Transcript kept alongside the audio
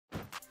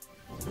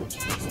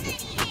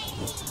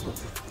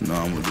No,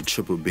 I'm with the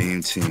triple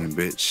beam team,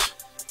 bitch.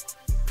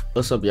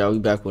 What's up, y'all? We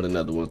back with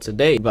another one.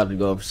 Today, about to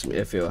go over some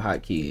FL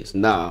hotkeys.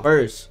 Now,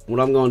 first, what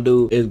I'm gonna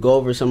do is go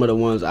over some of the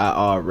ones I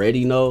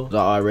already know.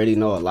 I already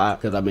know a lot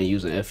because I've been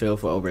using FL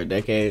for over a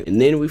decade. And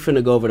then we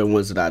finna go over the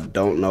ones that I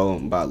don't know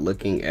by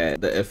looking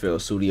at the FL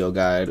Studio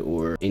Guide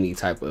or any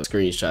type of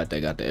screenshot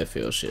that got the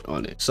FL shit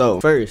on it. So,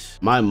 first,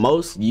 my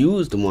most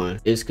used one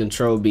is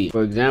Control B.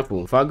 For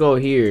example, if I go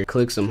here,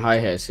 click some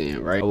hi-hats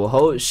in, right? I will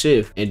hold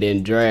shift and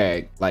then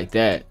drag like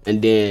that. And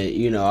then,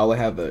 you know, I would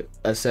have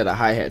a set of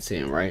hi-hats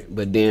in, right?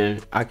 But then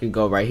I can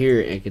go right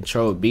here and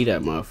Control B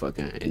that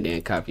motherfucker and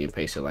then copy and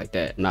paste it like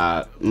that.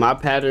 Now, my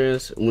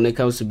patterns when it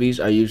comes to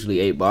beats are usually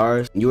 8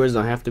 bars. Yours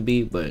don't have to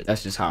be, but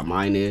that's just how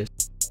mine is.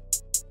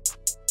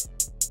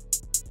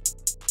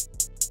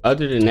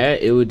 Other than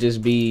that, it would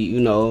just be, you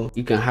know,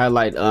 you can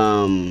highlight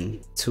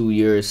to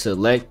your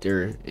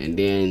selector and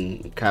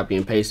then copy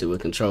and paste it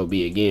with Control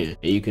B again,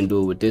 and you can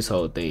do it with this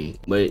whole thing.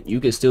 But you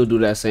can still do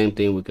that same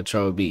thing with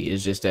Control B.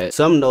 It's just that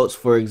some notes,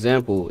 for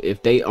example,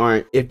 if they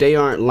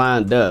aren't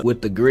lined up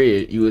with the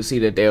grid, you will see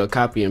that they'll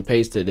copy and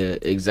paste to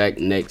the exact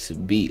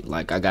next beat.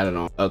 Like I got it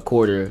on a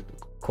quarter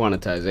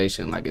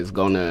quantization, like it's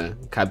gonna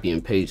copy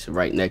and paste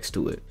right next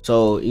to it.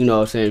 So, you know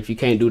what I'm saying, if you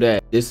can't do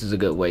that, this is a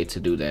good way to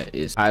do that,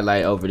 is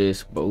highlight over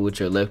this but with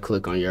your left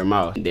click on your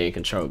mouse and then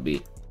Control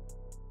B.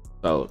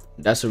 So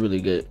that's a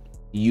really good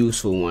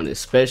useful one,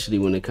 especially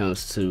when it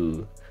comes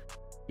to,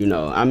 you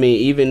know, I mean,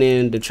 even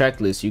in the track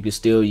list, you can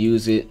still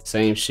use it.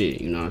 Same shit,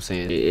 you know what I'm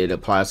saying? It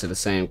applies to the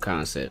same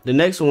concept. The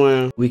next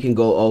one, we can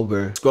go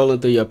over scrolling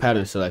through your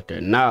pattern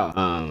selector. Now,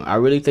 I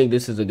really think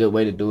this is a good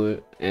way to do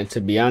it. And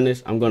to be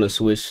honest, I'm gonna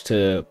switch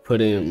to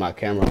putting my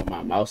camera on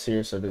my mouse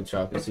here so that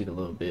y'all can see it a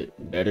little bit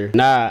better.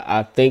 Now,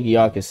 I think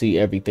y'all can see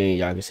everything.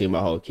 Y'all can see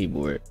my whole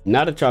keyboard.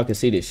 Now that y'all can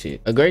see this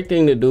shit, a great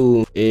thing to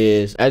do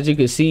is, as you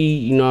can see,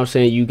 you know what I'm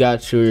saying, you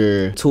got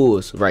your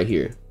tools right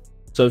here.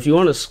 So if you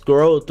want to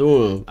scroll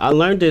through them, I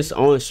learned this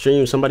on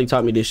stream. Somebody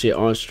taught me this shit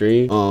on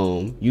stream.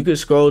 You can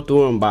scroll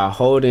through them by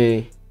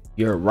holding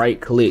your right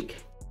click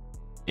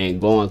and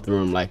going through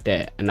them like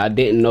that. And I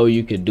didn't know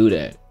you could do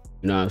that.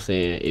 You know what I'm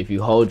saying? If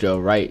you hold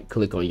your right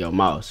click on your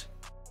mouse,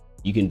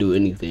 you can do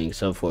anything.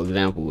 So for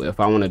example,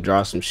 if I want to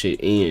draw some shit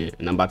in,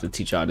 and I'm about to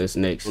teach y'all this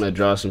next, I want to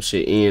draw some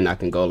shit in, I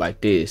can go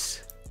like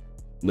this.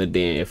 But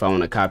then if I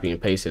want to copy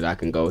and paste it, I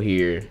can go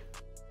here,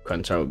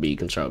 Control B,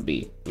 Control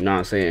B. You know what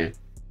I'm saying?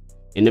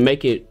 And to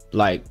make it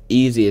like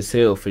easy as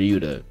hell for you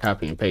to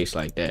copy and paste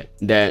like that.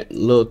 That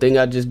little thing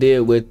I just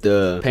did with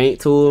the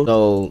paint tool,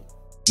 so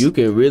you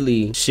can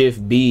really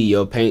shift B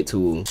your paint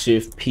tool,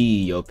 shift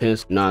P your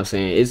pencil. You know what I'm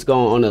saying? It's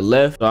going on the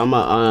left. So I'm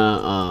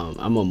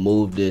gonna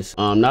move this.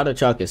 Now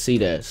that y'all can see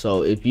that.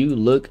 So if you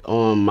look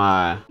on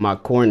my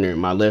corner,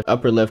 my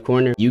upper left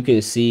corner, you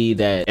can see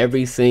that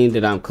everything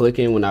that I'm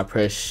clicking when I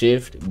press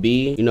shift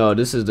B, you know,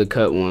 this is the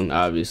cut one,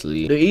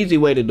 obviously. The easy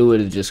way to do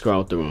it is just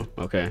scroll through them,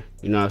 okay?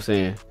 You know what I'm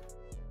saying?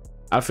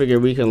 I figure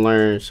we can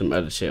learn some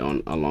other shit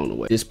along the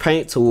way. This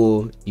paint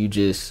tool, you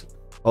just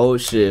hold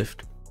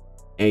shift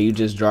and you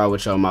just draw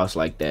with your mouse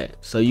like that.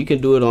 So you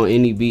can do it on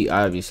any beat,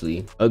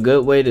 obviously. A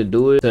good way to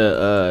do it,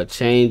 to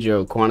change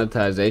your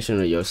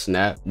quantization or your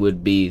snap,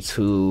 would be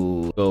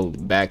to go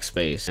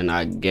backspace. And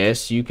I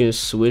guess you can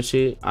switch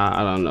it.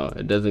 I don't know.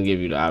 It doesn't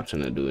give you the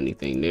option to do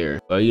anything there.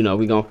 But you know,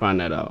 we gonna find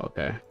that out,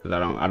 okay? Because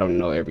I don't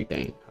know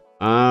everything.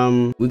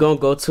 We're gonna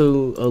go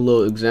to a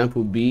little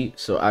example beat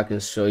so I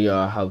can show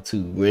y'all how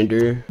to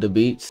render the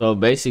beat. So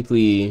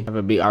basically, I have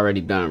a beat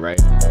already done,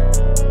 right?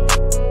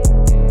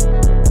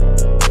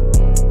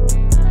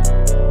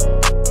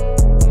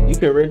 You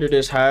can render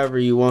this however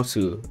you want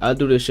to. I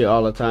do this shit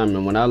all the time,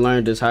 and when I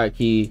learned this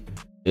hotkey,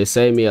 it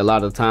saved me a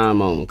lot of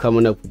time on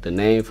coming up with the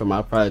name for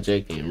my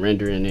project and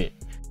rendering it,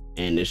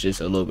 and it's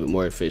just a little bit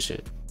more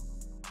efficient.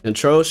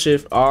 Control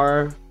Shift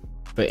R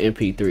for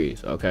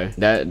MP3s, okay?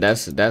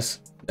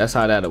 That's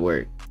how that'll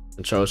work.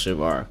 Control Shift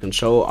R.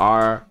 Control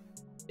R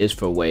is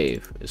for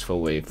wave. It's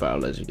for wave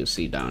file, as you can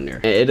see down there.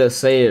 And it'll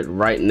say it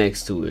right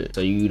next to it,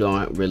 so you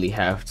don't really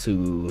have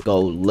to go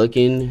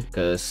looking,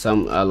 because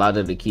a lot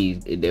of the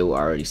keys, they will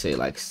already say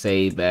like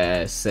save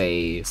as,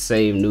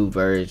 save new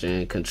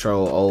version,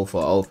 Control O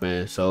for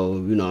open. So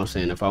you know what I'm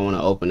saying, if I want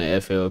to open a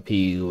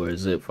FLP or a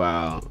zip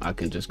file, I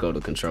can just go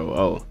to Control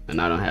O, and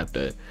I don't have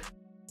to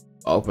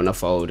open a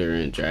folder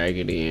and drag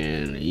it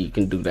in. You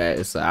can do that,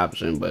 it's an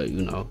option, but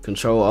you know,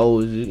 Control O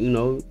is, you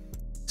know,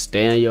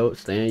 stay in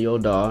your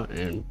DAW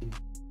and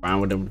find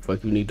whatever the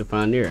fuck you need to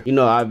find there. You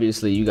know,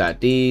 obviously you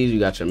got these, you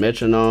got your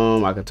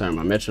metronome. I can turn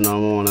my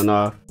metronome on and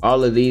off.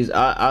 All of these,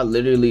 I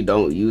literally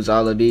don't use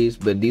all of these,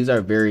 but these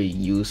are very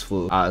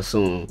useful, I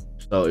assume.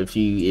 So if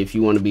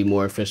you want to be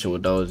more efficient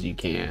with those, you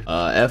can.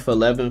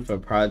 F11 for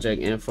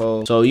project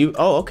info. So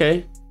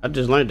okay, I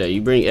just learned that.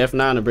 You bring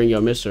F9 to bring your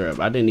mixer up.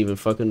 I didn't even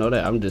fucking know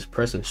that. I'm just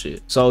pressing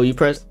shit. So you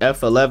press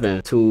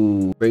F11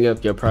 to bring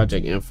up your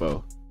project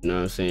info. You know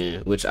what I'm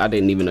saying? Which I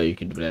didn't even know you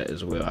could do that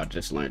as well. I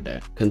just learned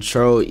that.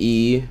 Control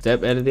E,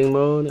 step editing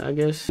mode, I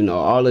guess. You know,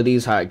 all of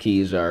these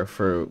hotkeys are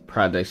for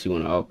projects you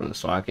want to open.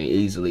 So I can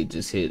easily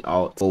just hit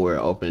Alt forward,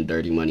 open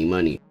Dirty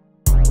Money.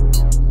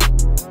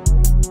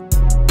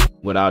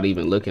 without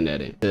even looking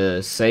at it.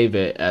 To save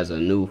it as a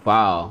new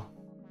file,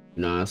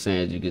 you know what I'm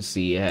saying, as you can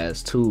see, it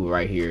has 2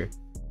 right here.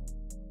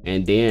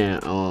 And then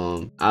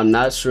I'm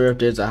not sure if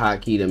there's a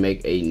hotkey to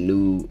make a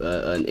new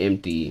an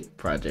empty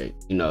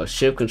project. You know,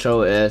 Shift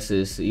Control S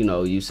is, you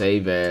know, you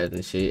save as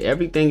and shit.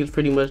 Everything is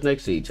pretty much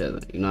next to each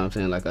other, you know what I'm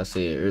saying, like I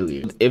said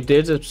earlier. If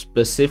there's a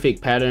specific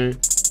pattern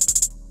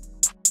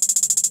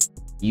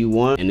you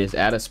want and it's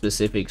at a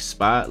specific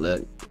spot,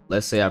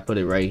 let's say I put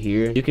it right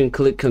here, you can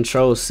click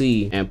Control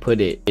C and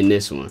put it in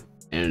this one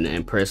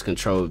and press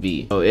Control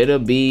V. So it'll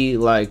be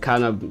like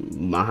kind of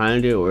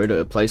behind it, or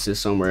it'll place it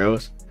somewhere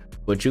else,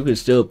 but you can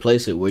still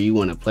place it where you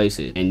want to place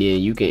it, and then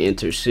you can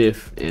enter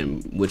Shift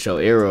and with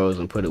your arrows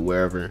and put it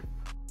wherever,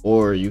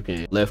 or you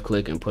can left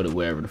click and put it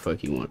wherever the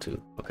fuck you want to.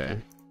 Okay,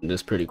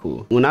 that's pretty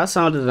cool. When I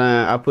sound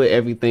design, I put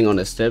everything on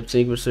the step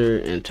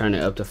sequencer and turn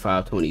it up to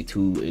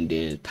 522, and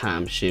then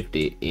time shift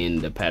it in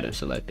the pattern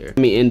selector.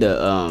 I mean, in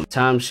the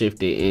time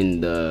shift it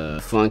in the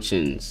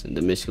functions,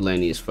 the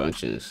miscellaneous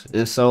functions.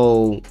 And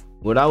so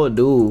what I would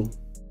do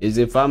is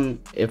if I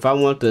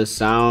want the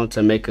sound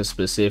to make a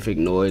specific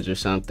noise or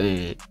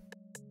something,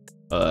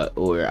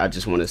 or I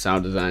just want to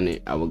sound design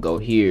it, I would go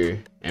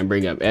here and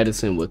bring up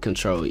Edison with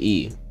Control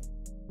E,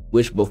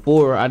 which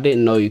before I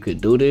didn't know you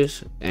could do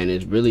this, and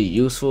it's really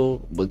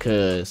useful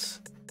because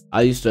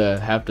I used to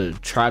have to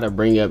try to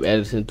bring up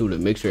Edison through the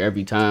mixer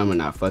every time,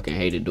 and I fucking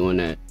hated doing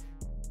that.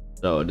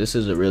 So this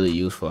is a really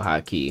useful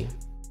hotkey, you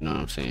know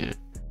what I'm saying.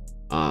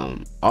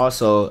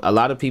 Also, a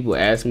lot of people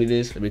ask me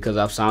this because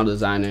I've sound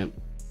designed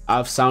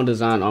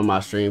on my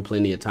stream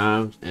plenty of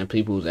times, and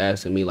people was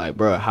asking me like,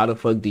 bro, how the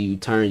fuck do you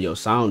turn your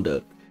sound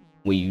up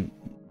when you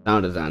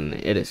sound design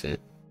in Edison?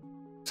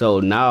 So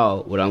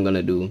now what I'm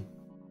gonna do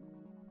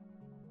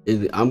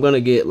is I'm gonna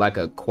get like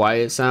a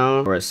quiet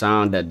sound, or a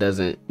sound that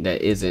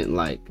isn't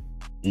like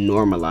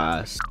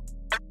normalized.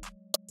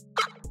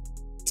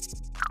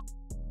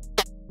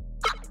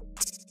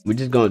 We're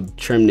just gonna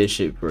trim this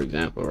shit, for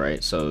example,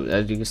 right? So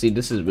as you can see,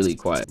 this is really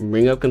quiet.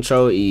 Bring up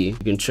Control E, you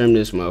can trim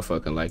this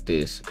motherfucker like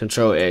this.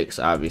 Control X,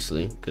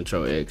 obviously.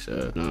 Control X, you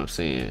know what I'm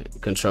saying?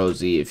 Control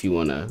Z if you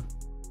wanna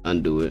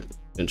undo it.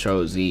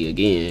 Control Z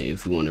again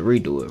if you wanna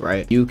redo it,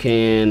 right? You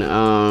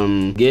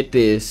can get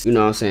this, you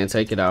know what I'm saying,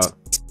 take it out.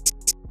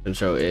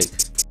 Control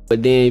X.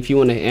 But then if you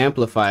want to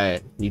amplify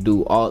it, you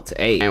do Alt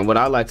A. And what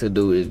I like to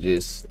do is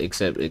just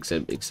accept. You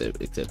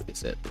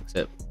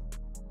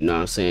know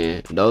what I'm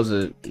saying?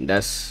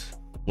 That's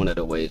one of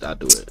the ways I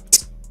do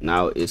it.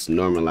 Now it's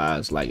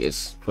normalized, like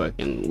it's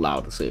fucking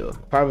loud as hell.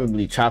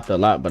 Probably chopped a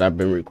lot, but I've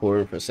been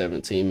recording for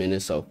 17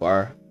 minutes so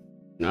far.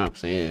 You know what I'm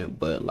saying?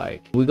 But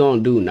like we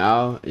gonna do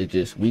now is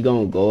just we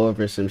gonna go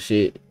over some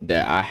shit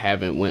that I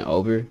haven't went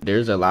over.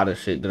 There's a lot of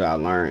shit that I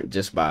learned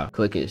just by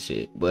clicking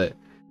shit, but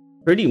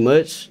pretty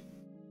much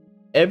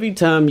every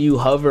time you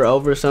hover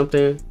over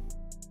something,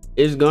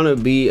 it's gonna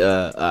be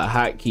a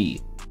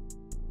hotkey.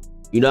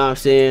 You know what I'm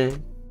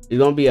saying? It's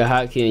gonna be a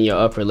hotkey in your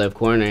upper left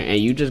corner, and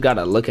you just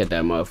gotta look at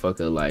that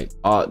motherfucker like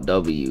Alt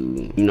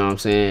W. You know what I'm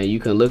saying? You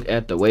can look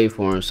at the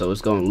waveform, so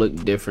it's gonna look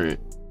different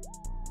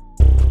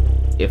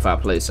if I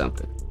play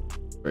something,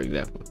 for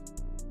example.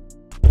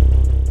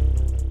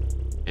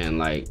 And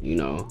like, you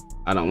know,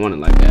 I don't want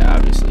it like that,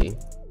 obviously.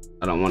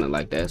 I don't want it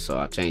like that, so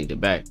I changed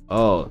it back.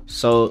 Oh,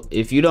 so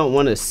if you don't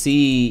want to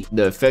see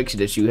the effects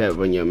that you have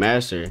on your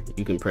master,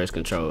 you can press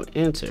Control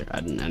Enter.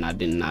 And I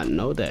did not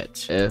know that.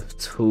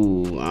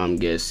 F2, I'm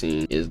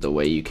guessing, is the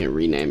way you can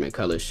rename and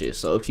color shit.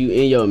 So if you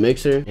in your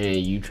mixer and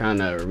you trying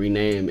to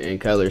rename and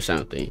color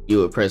something, you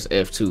would press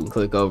F2,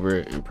 click over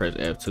it and press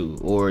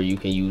F2, or you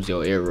can use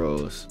your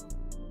arrows.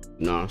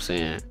 You know what I'm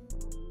saying?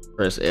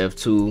 Press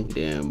F2,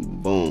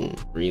 then boom,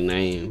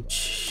 rename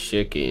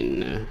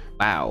chicken.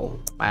 Wow.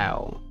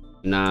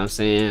 You know what I'm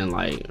saying?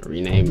 Like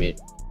rename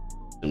it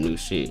some new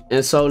shit.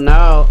 And so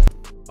now,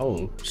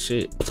 oh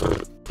shit.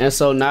 And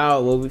so now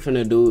what we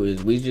finna do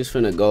is we just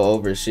finna go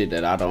over shit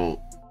that I don't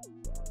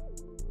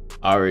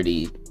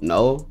already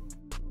know,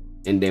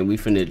 and then we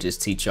finna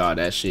just teach y'all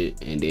that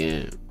shit, and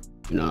then,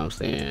 you know what I'm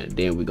saying,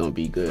 then we gonna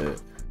be good.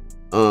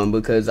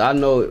 Because I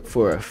know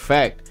for a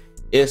fact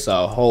it's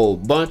a whole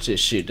bunch of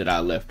shit that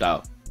I left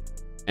out,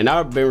 and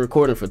I've been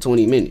recording for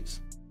 20 minutes.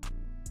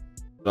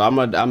 So I'm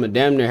a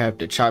damn near have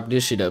to chop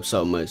this shit up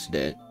so much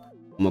that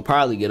I'm gonna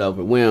probably get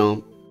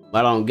overwhelmed,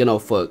 but I don't get no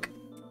fuck,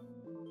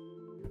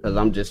 because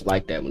I'm just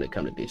like that when it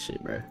comes to this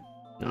shit, bro. You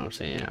know what I'm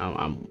saying?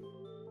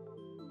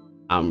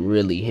 I'm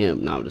really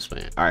him. No, I'm just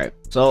playing. All right,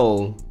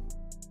 so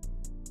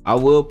I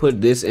will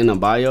put this in a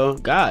bio.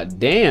 God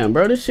damn,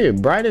 bro, this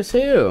shit bright as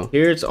hell.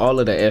 Here's all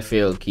of the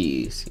FL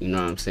keys. You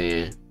know what I'm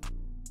saying?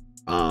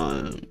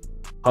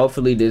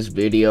 Hopefully this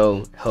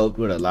video helped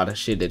with a lot of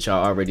shit that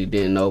y'all already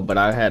didn't know, but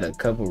I had a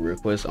couple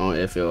requests on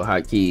FL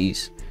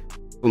hotkeys.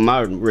 For my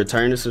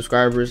returning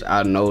subscribers,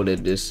 I know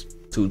that this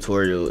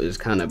tutorial is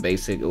kind of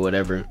basic or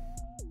whatever,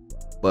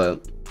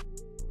 but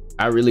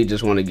I really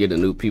just want to give the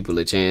new people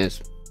a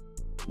chance,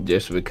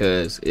 just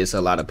because it's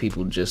a lot of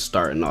people just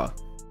starting off.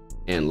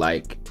 And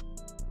like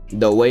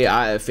the way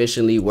I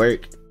efficiently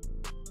work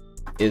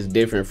is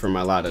different from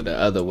a lot of the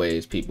other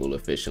ways people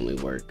efficiently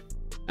work.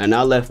 And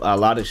I left a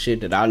lot of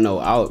shit that I know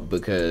out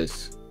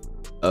because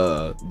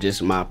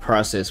just my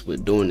process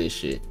with doing this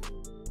shit.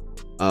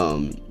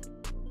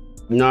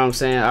 You know what I'm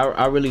saying?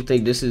 I really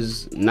think this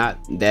is not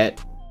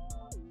that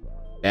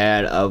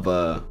bad of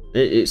a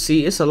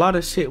see, it's a lot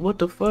of shit. What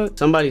the fuck?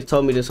 Somebody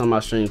told me this on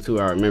my stream too,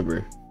 I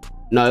remember.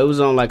 No, it was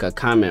on like a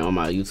comment on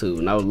my YouTube,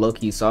 and I was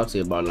low-key salty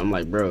about it. I'm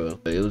like, bro,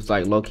 it was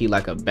like low-key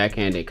like a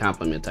backhanded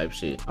compliment type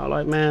shit. I was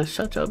like, man,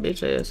 shut your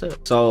bitch ass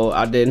up. So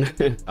I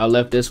didn't I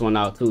left this one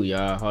out too,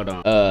 y'all. Hold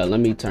on.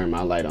 Let me turn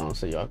my light on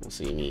so y'all can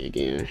see me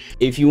again.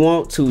 If you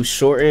want to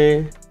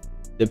shorten,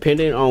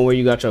 depending on where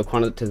you got your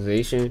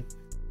quantization,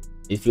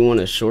 if you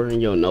want to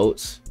shorten your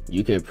notes,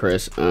 you can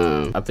press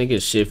I think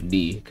it's Shift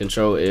D,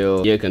 Control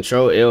L. Yeah,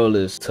 Control L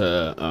is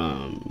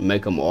to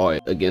make them all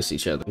against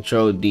each other.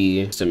 Control D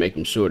is to make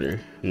them shorter.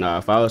 Now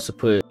if I was to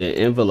put the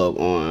envelope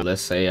on,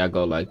 let's say I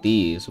go like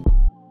these,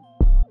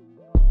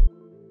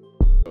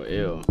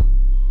 L,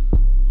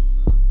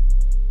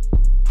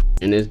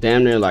 and it's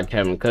damn near like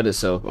having cut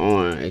itself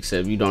on,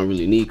 except you don't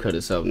really need cut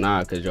itself now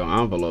because your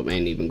envelope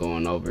ain't even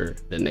going over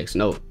the next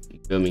note. You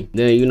feel me?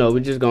 Then, you know, we're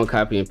just gonna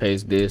copy and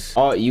paste this.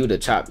 Alt U to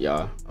chop,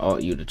 y'all.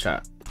 Alt U to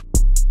chop.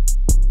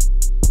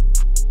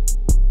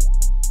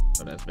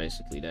 So that's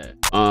basically that.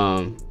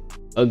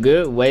 A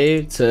good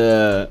way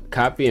to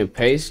copy and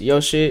paste your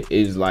shit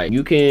is like,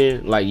 you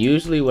can, like,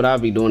 usually what I'll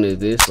be doing is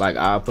this, like,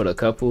 I'll put a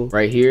couple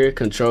right here,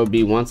 Control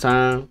B one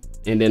time,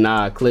 and then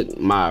I'll click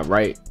my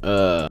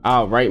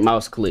I'll right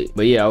mouse click.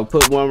 But yeah, I'll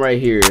put one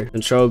right here,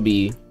 Control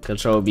B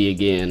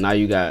again. Now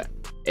you got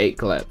 8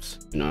 claps,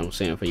 you know what I'm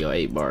saying, for your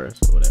 8 bars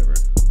or whatever.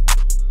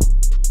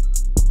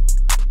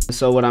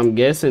 So what I'm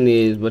guessing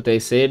is, what they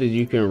said is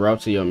you can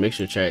route to your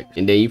mixer track,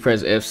 and then you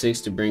press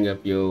F6 to bring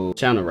up your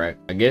channel rack.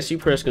 I guess you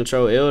press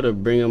Control L to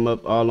bring them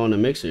up all on the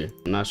mixer.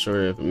 I'm not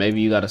sure if maybe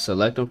you got to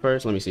select them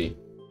first. Let me see.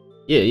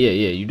 Yeah,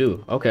 you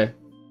do. Okay.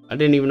 I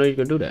didn't even know you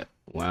could do that.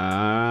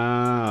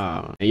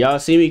 Wow. And y'all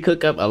see me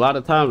cook up a lot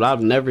of times.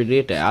 I've never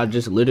did that. I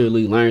just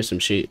literally learned some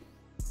shit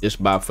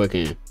just by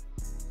fucking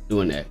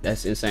doing that.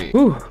 That's insane.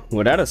 Whew.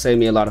 Well, that'll save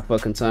me a lot of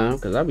fucking time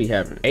because I'll be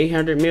having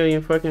 800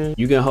 million fucking.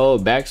 You can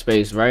hold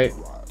backspace, right?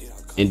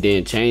 And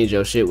then change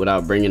your shit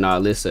without bringing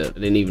all this up. I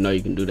didn't even know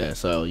you can do that.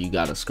 So you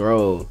gotta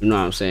scroll, you know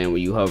what I'm saying?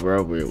 When you hover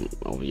over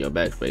your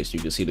backspace, you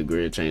can see the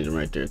grid changing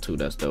right there too.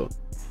 That's dope.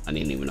 I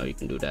didn't even know you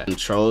can do that.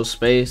 Control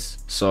space.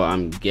 So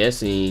I'm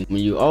guessing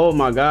when you, oh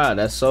my God,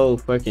 that's so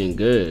fucking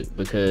good,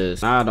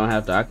 because now I don't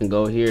have to, I can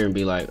go here and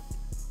be like,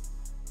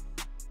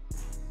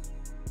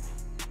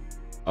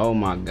 oh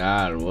my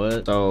God,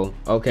 what? So,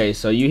 okay,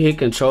 so you hit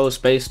Control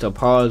space to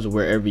pause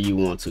wherever you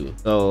want to.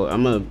 So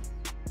I'm gonna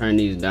turn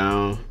these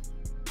down.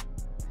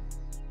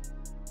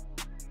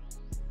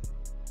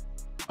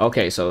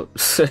 Okay, so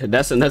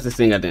that's another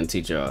thing I didn't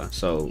teach y'all.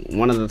 So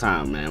one at a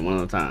time, man, one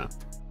at a time.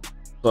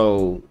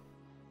 So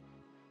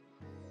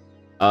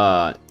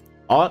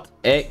Alt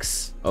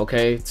X,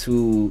 okay,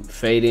 to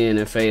fade in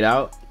and fade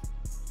out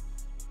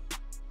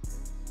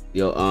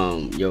your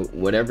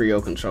whatever your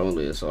control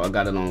is. So I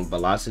got it on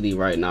velocity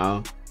right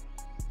now,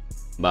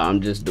 but I'm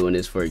just doing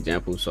this for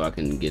example so I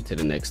can get to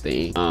the next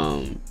thing.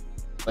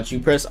 But you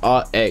press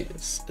Alt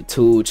X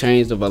to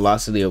change the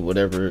velocity of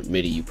whatever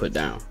MIDI you put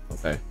down.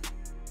 Okay,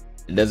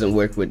 it doesn't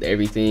work with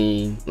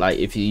everything. Like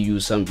if you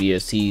use some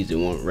VSTs, it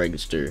won't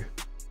register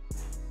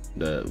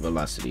the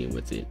velocity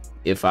with it.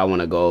 If I want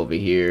to go over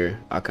here,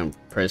 I can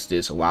press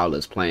this while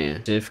it's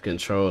playing. Shift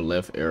Control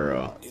left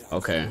arrow.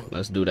 Okay,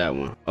 let's do that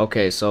one.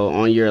 Okay, so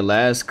on your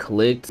last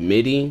clicked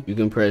MIDI, you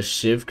can press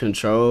Shift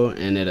Control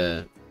and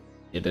it'll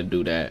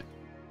do that.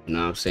 You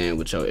know what I'm saying,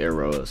 with your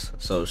arrows.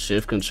 So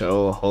Shift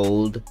Control,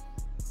 hold,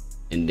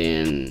 and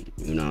then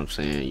you know what I'm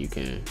saying, you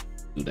can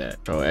do that.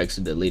 Control X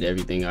to delete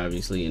everything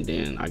obviously, and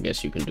then I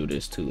guess you can do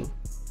this too,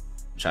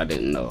 which I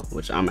didn't know,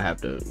 which I'm gonna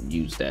have to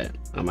use that.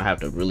 I'm gonna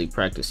have to really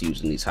practice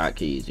using these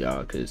hotkeys,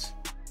 y'all, because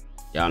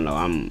y'all know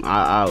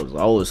I was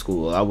old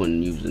school. I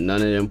wasn't using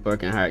none of them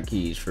fucking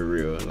hotkeys for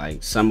real.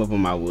 Like some of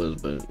them I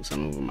was, but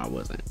some of them I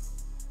wasn't.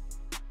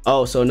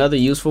 Oh, so another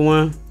useful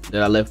one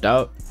that I left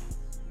out.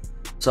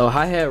 So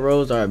hi-hat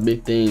rolls are a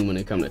big thing when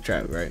it comes to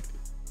trap, right?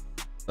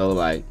 So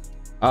like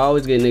I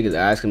always get niggas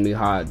asking me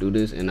how I do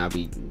this, and I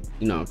be,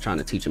 you know, trying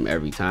to teach them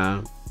every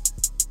time,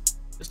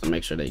 just to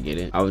make sure they get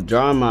it. I would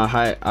draw in my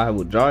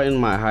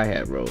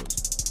hi-hat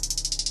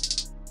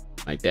rolls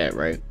like that,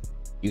 right?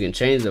 You can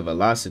change the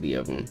velocity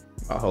of them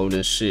by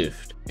holding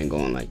shift and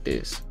going like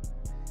this.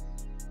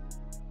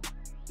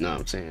 You know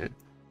what I'm saying?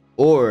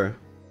 Or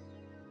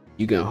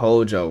you can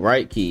hold your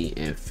right key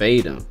and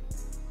fade them.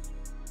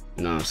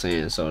 You know what I'm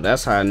saying? So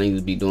that's how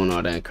niggas be doing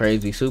all that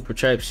crazy super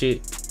trap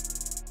shit.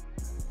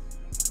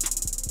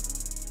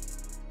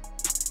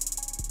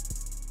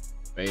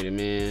 Fade them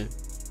in.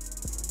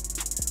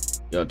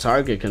 Your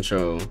target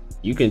control,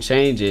 you can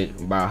change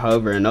it by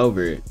hovering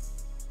over it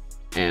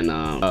and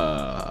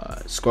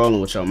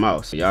scrolling with your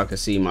mouse. Y'all can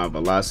see my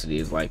velocity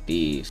is like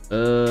these.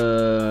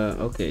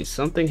 Okay,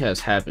 something has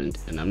happened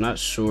and I'm not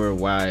sure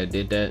why I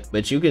did that,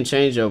 but you can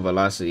change your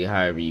velocity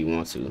however you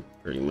want to,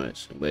 pretty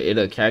much, but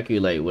it'll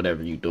calculate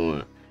whatever you're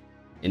doing.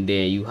 And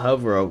then you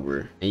hover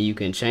over and you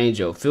can change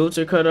your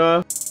filter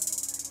cutoff.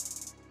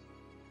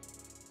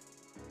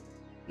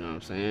 You know what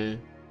I'm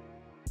saying?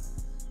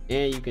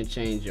 And you can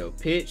change your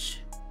pitch.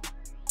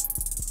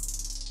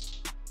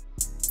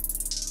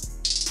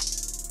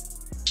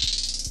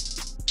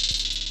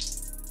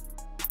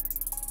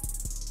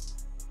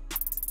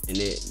 And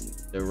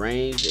the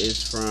range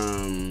is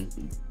from,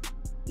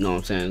 you know what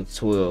I'm saying,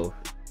 12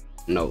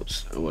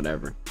 notes or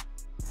whatever.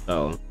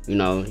 So, you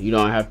know, you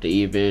don't have to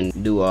even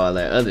do all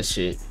that other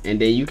shit. And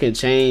then you can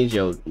change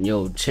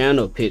your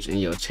channel pitch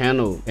and your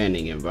channel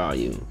panning and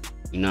volume.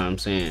 You know what I'm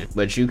saying?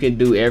 But you can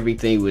do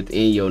everything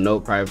within your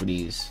note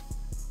properties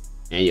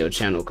and your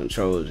channel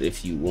controls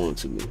if you want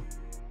to.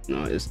 You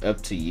know, it's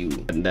up to you.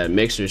 That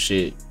mixer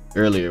shit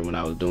earlier when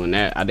I was doing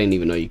that, I didn't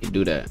even know you could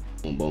do that.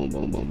 Boom, boom,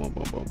 boom, boom, boom,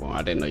 boom, boom, boom.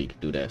 I didn't know you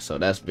could do that. So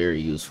that's very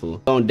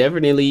useful. Don't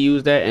definitely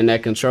use that. And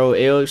that control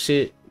L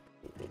shit.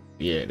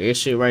 Yeah, this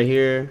shit right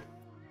here,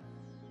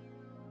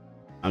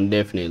 I'm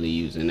definitely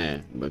using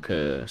that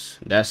because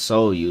that's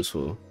so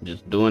useful.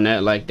 Just doing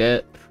that like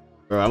that,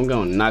 bro, I'm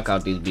gonna knock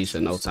out these beats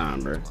in no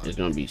time, bro. It's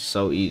gonna be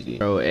so easy.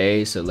 Control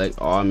A, select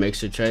all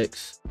mixer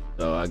tracks.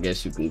 So I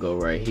guess you can go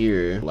right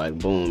here, like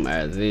boom,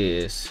 as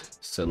is,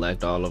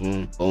 select all of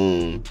them,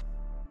 boom,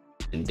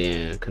 and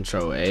then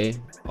control A.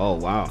 Oh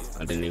wow,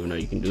 I didn't even know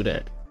you can do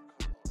that.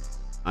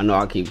 I know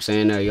I keep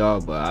saying that, y'all,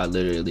 but I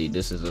literally,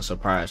 this is a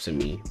surprise to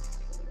me.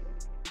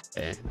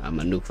 Yeah, I'm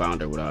a new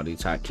founder with all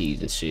these hotkeys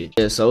and shit.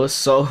 Yeah, so it's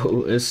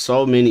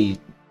so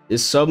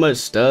much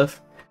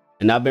stuff,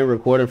 and I've been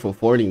recording for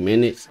 40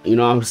 minutes. You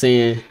know what I'm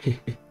saying?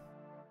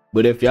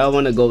 But if y'all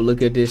want to go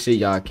look at this shit,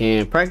 y'all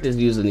can practice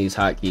using these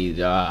hotkeys,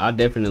 y'all. I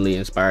definitely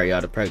inspire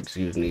y'all to practice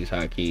using these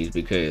hotkeys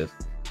because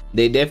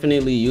they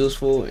definitely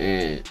useful.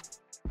 And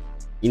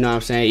you know what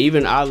I'm saying?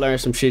 Even I learned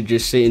some shit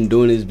just sitting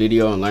doing this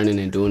video and learning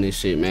and doing this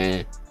shit,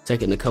 man.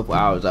 Taking a couple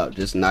hours out,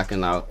 just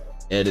knocking out,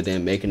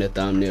 editing, making a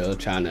thumbnail,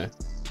 trying to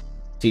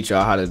teach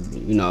y'all how to,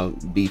 you know,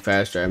 be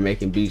faster at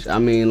making beats. I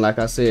mean, like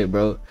I said,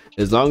 bro,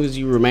 as long as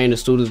you remain a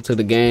student to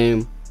the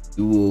game,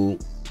 you will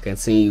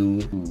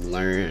continue to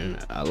learn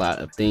a lot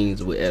of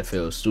things with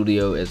FL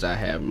Studio as I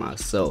have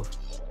myself.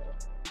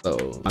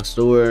 So my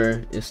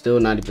store is still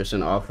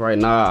 90% off right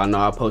now. I know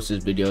I posted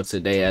this video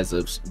today as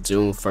of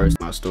June 1st.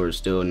 My store is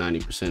still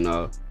 90%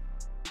 off.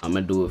 I'm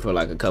gonna do it for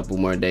like a couple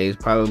more days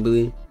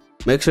probably.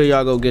 Make sure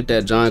y'all go get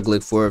that John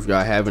Glick 4 if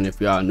y'all haven't. If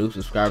y'all a new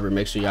subscriber,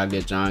 make sure y'all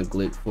get John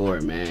Glick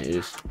 4, man.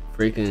 It's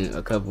freaking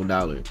a couple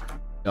dollars.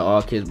 The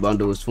all kits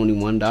bundle is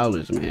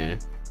 $21, man.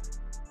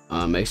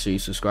 Make sure you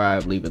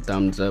subscribe, leave a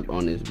thumbs up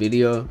on this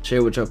video,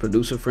 share with your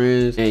producer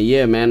friends. And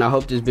yeah, man, I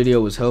hope this video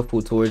was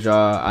helpful towards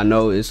y'all. I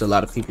know it's a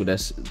lot of people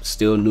that's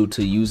still new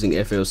to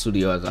using FL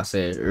Studio, as I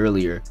said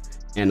earlier.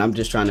 And I'm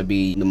just trying to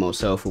be the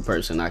most helpful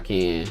person I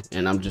can.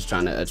 And I'm just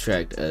trying to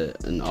attract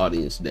an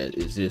audience that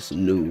is just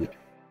new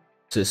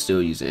to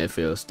still using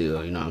FL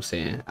still, you know what I'm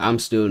saying? I'm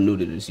still new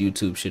to this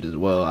YouTube shit as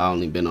well. I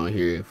only been on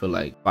here for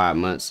like 5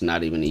 months,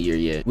 not even a year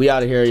yet. We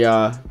out of here,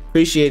 y'all.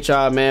 Appreciate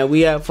y'all, man.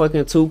 We at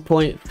fucking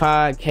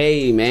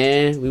 2.5K,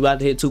 man. We about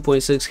to hit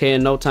 2.6K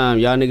in no time.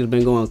 Y'all niggas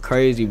been going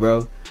crazy,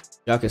 bro.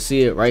 Y'all can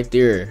see it right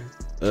there.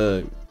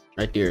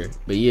 Right there.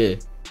 But yeah,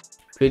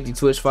 50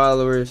 Twitch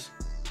followers.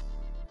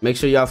 Make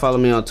sure y'all follow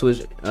me on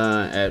Twitch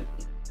at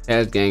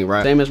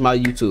cashgangrott. Same as my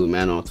YouTube,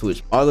 man, on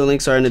Twitch. All the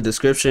links are in the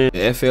description.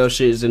 The FL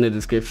shit is in the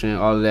description,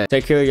 all of that.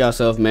 Take care of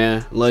yourself,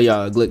 man. Love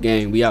y'all. Glick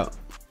gang. We out.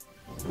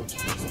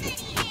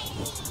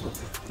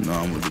 No,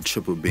 I'm with the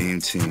triple beam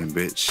team,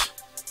 bitch.